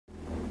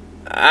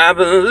I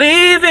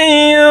believe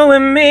in you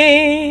and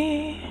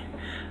me.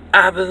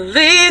 I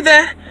believe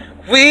that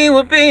we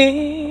will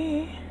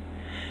be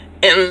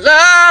in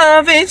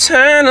love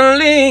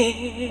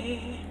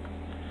eternally.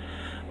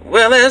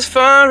 Well, as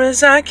far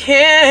as I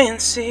can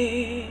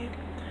see,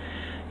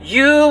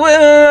 you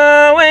will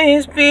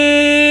always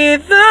be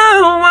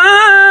the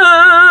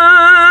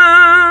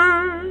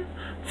one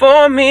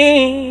for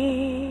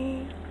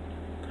me.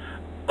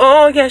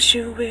 Oh, yes,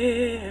 you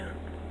will.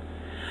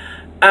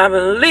 I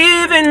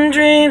believe in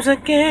dreams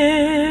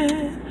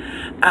again.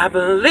 I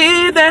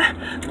believe that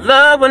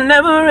love will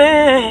never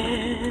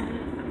end.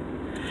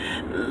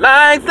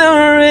 Like the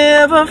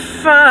river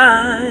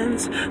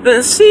finds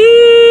the sea,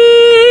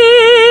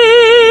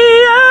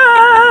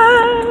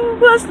 I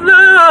was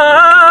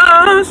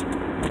lost.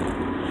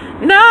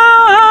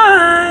 Now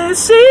I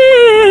see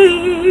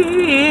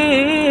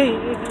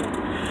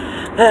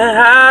that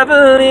I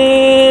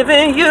believe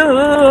in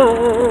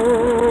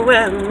you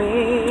and me.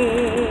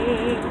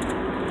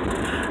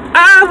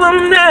 I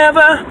will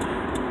never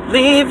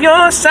leave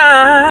your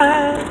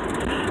side.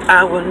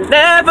 I will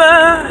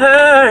never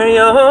hurt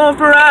your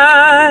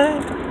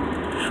pride.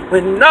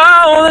 When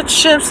all the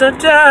chips are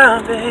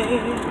down,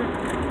 babe,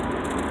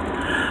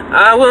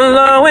 I will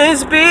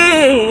always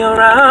be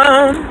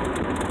around,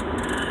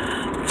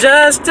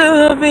 just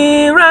to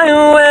be right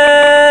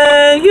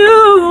where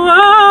you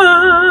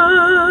are,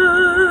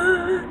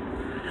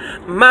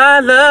 my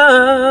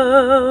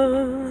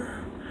love.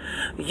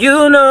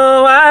 You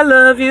know I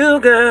love you,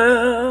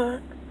 girl.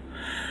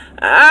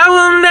 I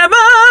will never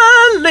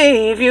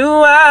leave you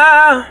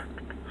out.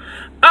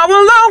 I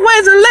will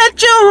always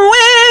let you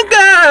in,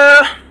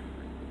 girl,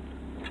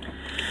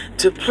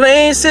 to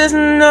places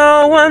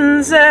no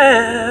one's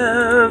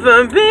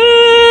ever been.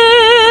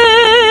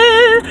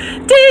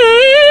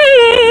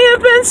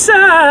 Deep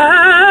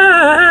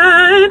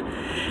inside,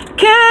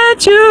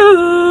 can't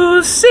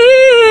you see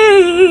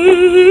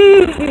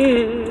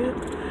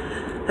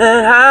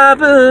that I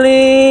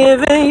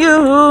believe in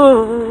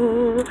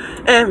you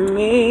and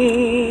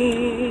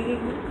me?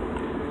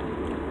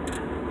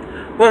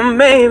 Well,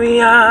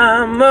 maybe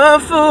I'm a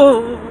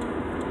fool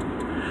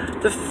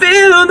to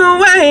feel the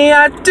way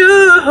I do.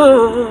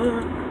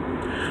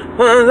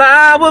 Well,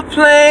 I will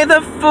play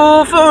the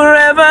fool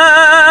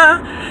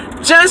forever,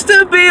 just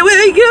to be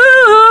with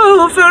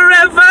you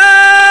forever.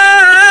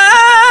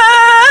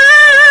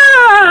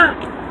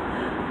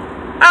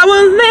 I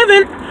will live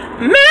in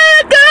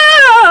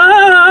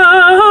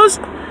miracles,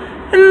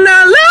 and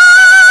our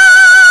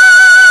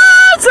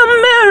love's a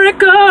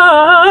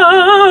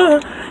miracle.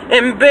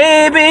 And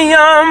baby,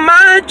 you're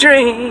my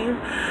dream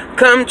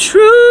come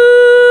true.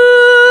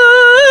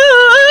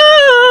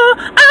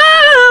 I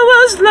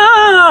was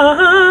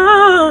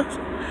lost,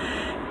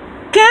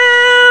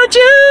 can't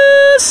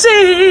you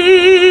see?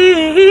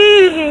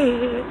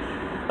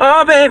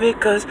 Oh baby,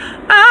 'cause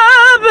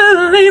I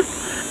believe,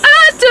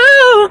 I do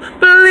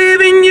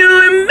believe in you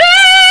and me.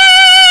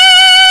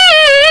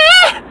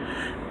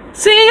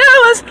 See, I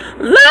was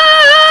lost,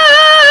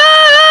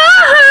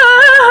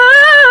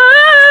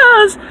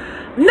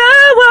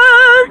 now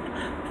I'm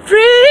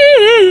free,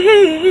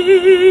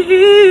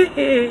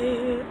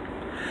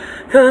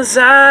 'cause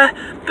I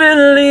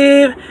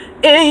believe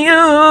in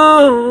you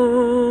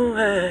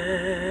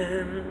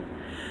and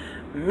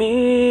me.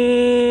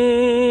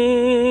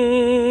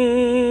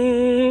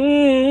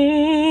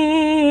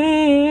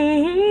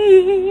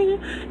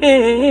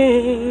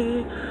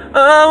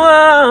 Oh,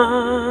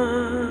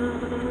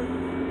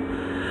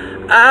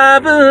 I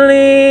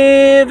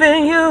believe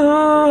in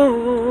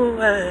you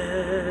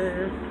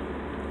and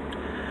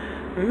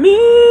me.